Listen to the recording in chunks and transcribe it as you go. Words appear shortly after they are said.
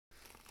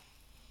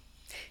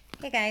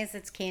Hey guys,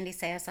 it's Candy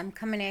Sass. I'm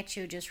coming at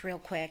you just real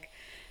quick.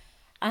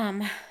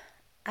 Um,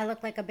 I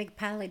look like a big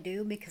pile of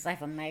dew because I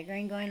have a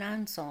migraine going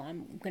on, so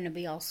I'm gonna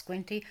be all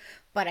squinty.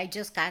 But I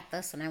just got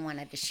this and I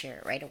wanted to share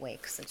it right away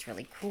because it's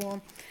really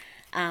cool.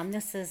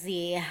 This is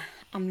the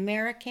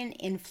American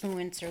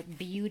Influencer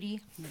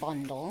Beauty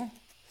Bundle.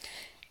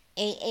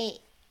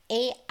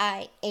 AIA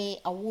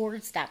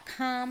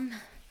Awards.com.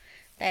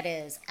 That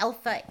is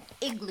Alpha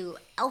Igloo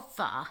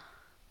Alpha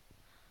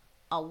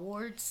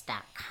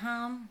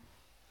Awards.com.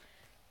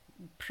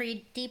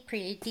 Pretty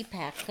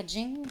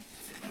packaging.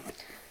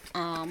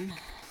 Um,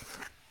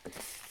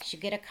 you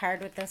get a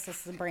card with this.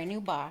 This is a brand new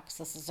box.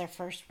 This is our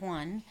first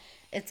one.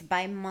 It's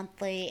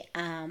bi-monthly.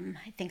 I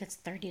think it's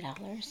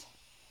 $30.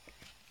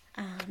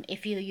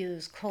 If you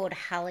use code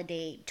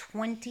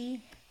HOLIDAY20,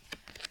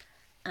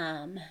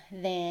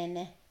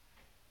 then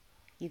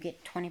you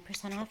get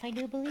 20% off, I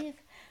do believe.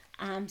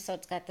 So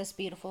it's got this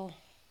beautiful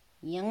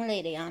young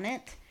lady on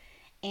it.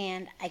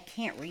 And I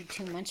can't read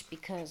too much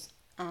because,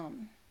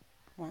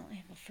 well, I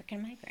have a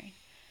freaking migraine.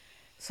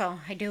 So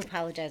I do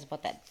apologize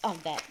about that,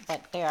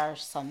 but there are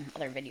some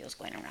other videos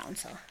going around,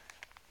 so.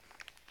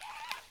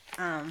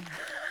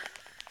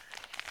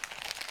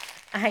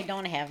 I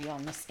don't have you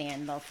on the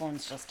stand, the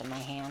phone's just in my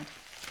hand.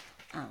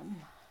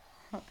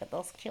 Look at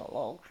this cute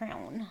little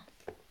crown.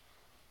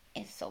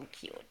 It's so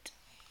cute.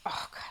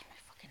 Oh God, my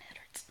fucking head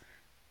hurts.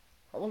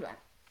 Hold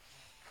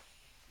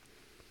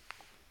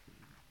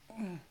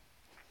on.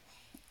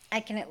 I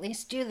can at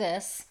least do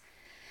this.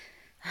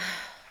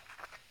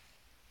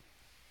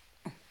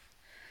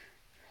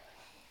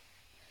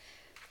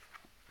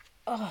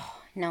 Oh,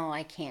 no,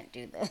 I can't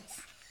do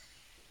this.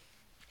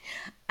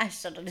 I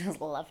should have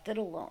just left it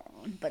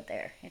alone, but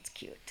there, it's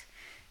cute.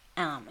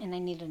 And I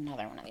need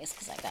another one of these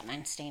because I got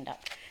mine stained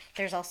up.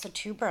 There's also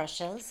two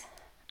brushes.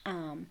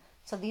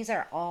 So these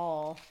are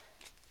all,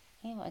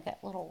 I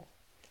got little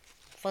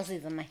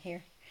fuzzies in my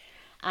hair.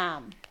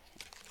 I'm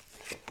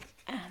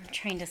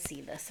trying to see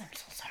this. I'm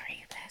so sorry,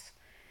 you guys.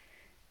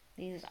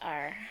 These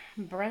are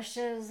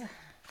brushes.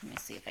 Let me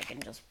see if I can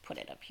just put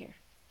it up here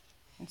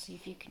and see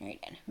if you can read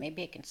it.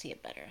 Maybe I can see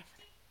it better.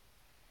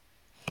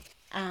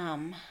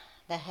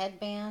 The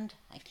headband,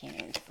 I can't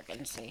even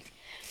freaking see.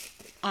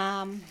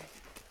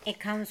 It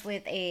comes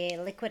with a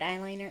liquid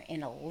eyeliner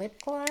and a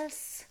lip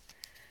gloss.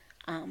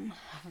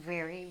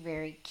 Very,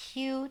 very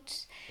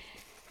cute.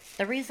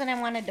 The reason I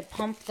wanted to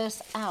pump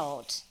this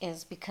out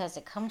is because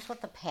it comes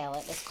with a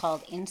palette. It's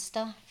called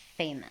Insta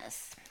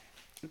Famous.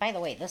 By the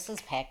way, this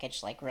is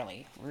packaged like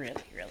really,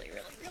 really, really,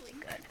 really, really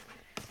good.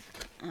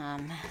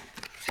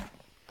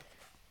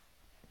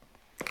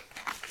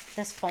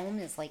 This foam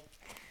is like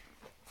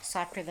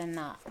softer than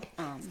the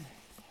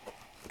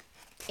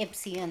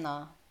Ipsy and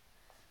the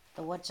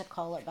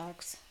whatchamacallit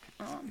box.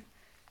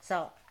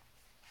 So,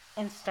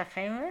 Insta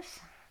Famous.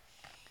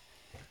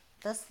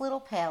 This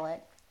little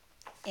palette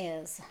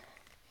is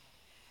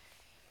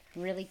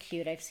really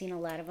cute. I've seen a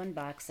lot of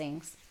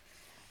unboxings,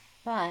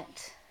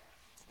 but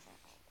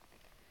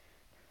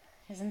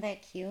isn't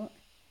that cute?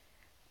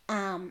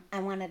 I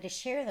wanted to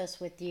share this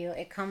with you.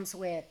 It comes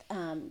with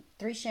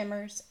 3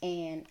 shimmers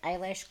and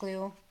eyelash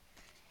glue,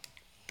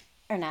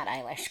 or not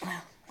eyelash glue,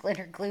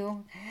 glitter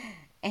glue,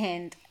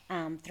 and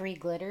 3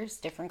 glitters,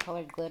 different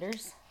colored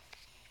glitters.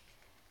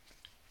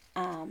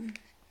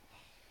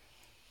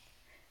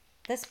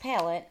 This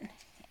palette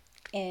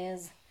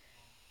is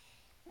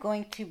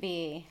going to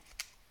be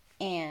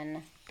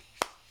in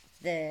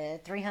the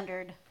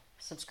 300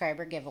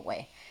 subscriber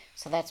giveaway.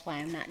 So that's why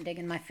I'm not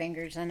digging my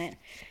fingers in it.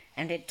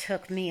 And it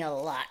took me a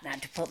lot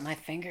not to put my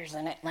fingers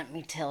in it, let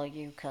me tell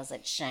you, because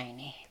it's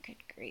shiny. Good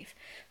grief.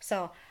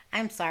 So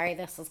I'm sorry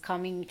this is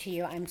coming to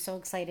you. I'm so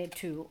excited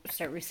to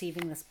start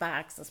receiving this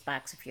box. This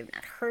box, if you've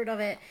not heard of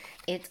it,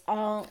 it's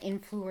all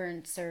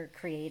influencer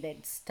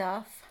created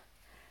stuff.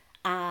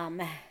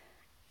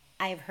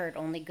 I've heard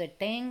only good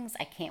things.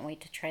 I can't wait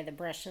to try the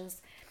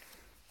brushes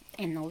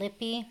and the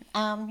lippy.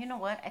 You know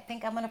what? I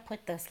think I'm going to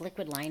put this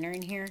liquid liner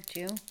in here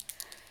too,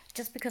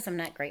 just because I'm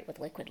not great with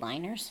liquid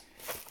liners.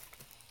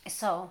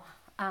 So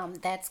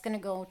that's going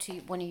to go to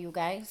one of you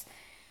guys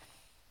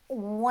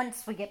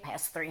once we get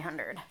past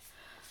 300.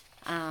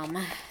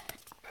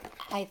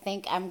 I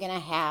think I'm going to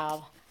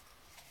have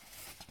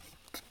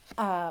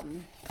a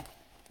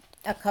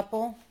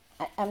couple.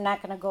 I'm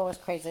not going to go as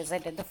crazy as I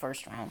did the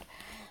first round.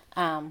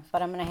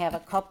 But I'm going to have a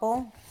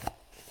couple.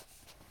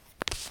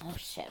 Oh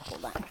shit,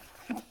 hold on.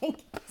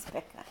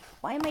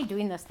 Why am I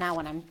doing this now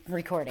when I'm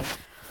recording?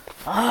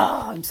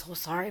 Oh, I'm so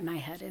sorry. My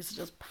head is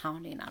just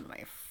pounding on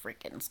my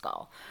freaking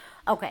skull.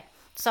 Okay,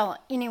 so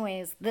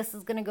anyways, this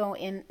is going to go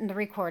in the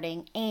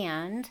recording,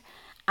 and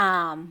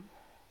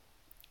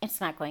it's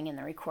not going in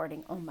the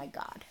recording. Oh my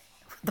God.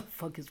 What the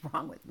fuck is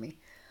wrong with me?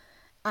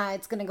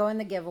 It's going to go in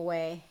the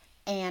giveaway,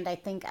 and I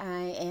think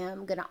I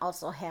am going to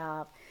also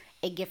have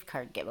a gift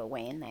card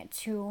giveaway in that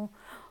too,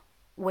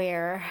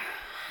 where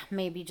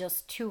maybe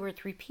just 2 or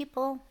 3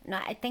 people, no,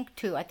 I think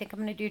 2, I think I'm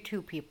going to do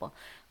 2 people,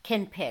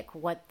 can pick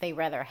what they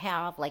rather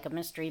have, like a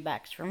mystery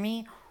box for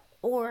me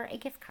or a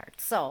gift card.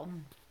 So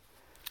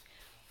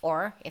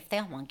Or if they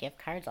all want gift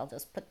cards, I'll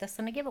just put this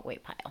in a giveaway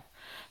pile.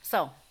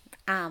 So,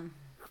 um,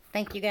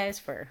 thank you guys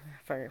for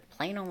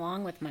playing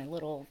along with my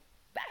little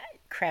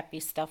crappy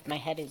stuff. My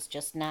head is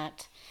just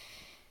not.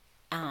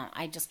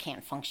 I just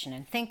can't function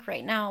and think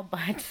right now,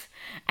 but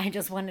I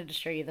just wanted to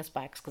show you this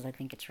box because I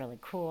think it's really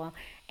cool.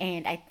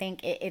 And I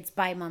think it's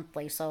bi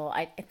monthly, so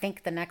I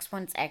think the next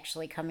one's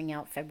actually coming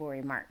out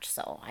February, March.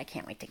 So I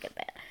can't wait to get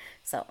that.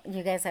 So,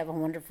 you guys have a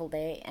wonderful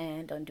day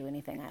and don't do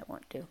anything I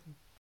won't do.